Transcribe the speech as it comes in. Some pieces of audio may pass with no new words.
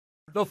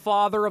The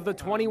father of the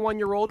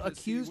 21-year-old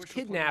accused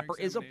kidnapper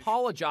is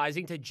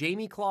apologizing to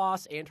Jayme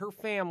Closs and her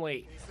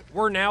family.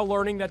 We're now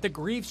learning that the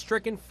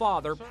grief-stricken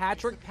father,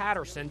 Patrick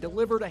Patterson,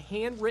 delivered a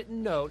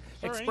handwritten note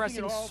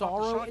expressing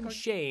sorrow and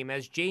shame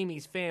as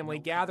Jayme's family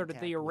gathered at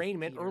the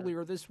arraignment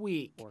earlier this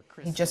week.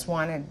 He just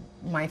wanted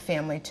my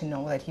family to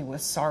know that he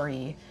was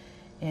sorry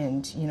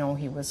and,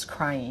 he was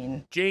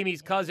crying.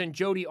 Jayme's cousin,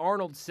 Jodie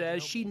Arnold,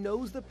 says she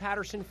knows the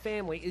Patterson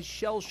family is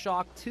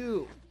shell-shocked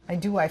too. I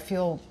do. I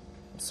feel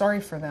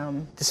sorry for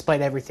them.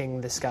 Despite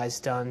everything this guy's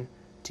done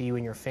to you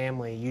and your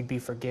family, you'd be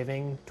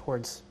forgiving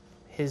towards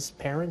his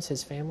parents,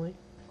 his family?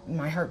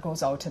 My heart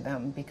goes out to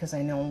them because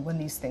I know when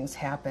these things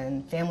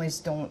happen, families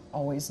don't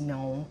always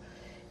know,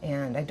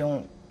 and I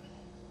don't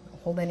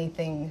hold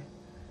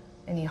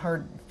any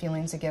hard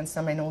feelings against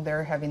them. I know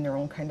they're having their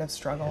own kind of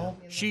struggle.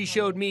 She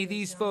showed me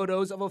these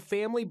photos of a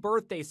family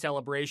birthday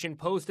celebration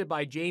posted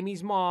by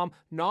Jayme's mom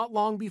not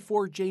long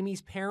before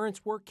Jayme's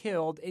parents were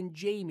killed and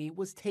Jayme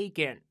was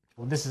taken.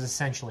 Well, this is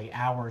essentially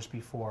hours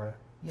before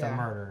the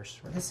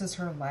murders. Right? This is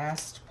her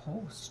last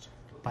post.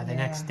 By the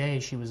next day,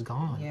 she was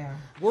gone. Yeah.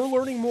 We're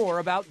learning more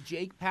about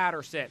Jake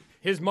Patterson.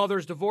 His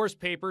mother's divorce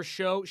papers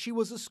show she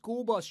was a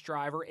school bus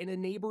driver in a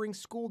neighboring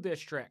school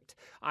district.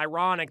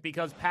 Ironic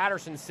because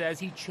Patterson says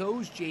he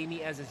chose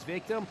Jayme as his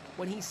victim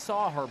when he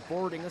saw her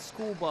boarding a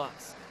school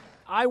bus.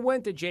 I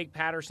went to Jake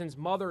Patterson's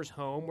mother's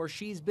home where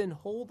she's been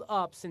holed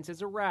up since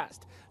his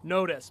arrest.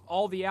 Notice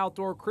all the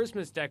outdoor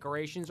Christmas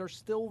decorations are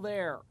still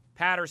there.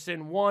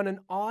 Patterson won an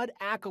odd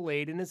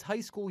accolade in his high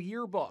school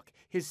yearbook,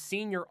 his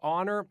senior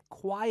honor,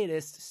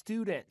 quietest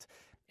student.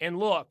 And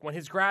look, when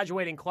his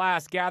graduating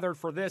class gathered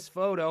for this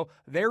photo,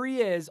 there he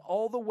is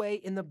all the way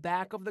in the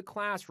back of the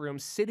classroom,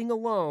 sitting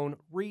alone,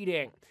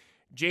 reading.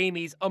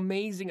 Jayme's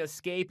amazing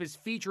escape is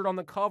featured on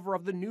the cover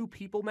of the New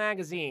People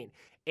magazine,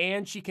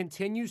 and she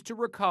continues to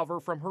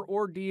recover from her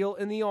ordeal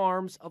in the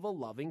arms of a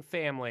loving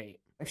family.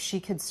 If she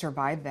could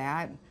survive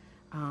that,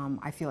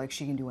 I feel like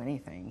she can do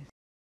anything.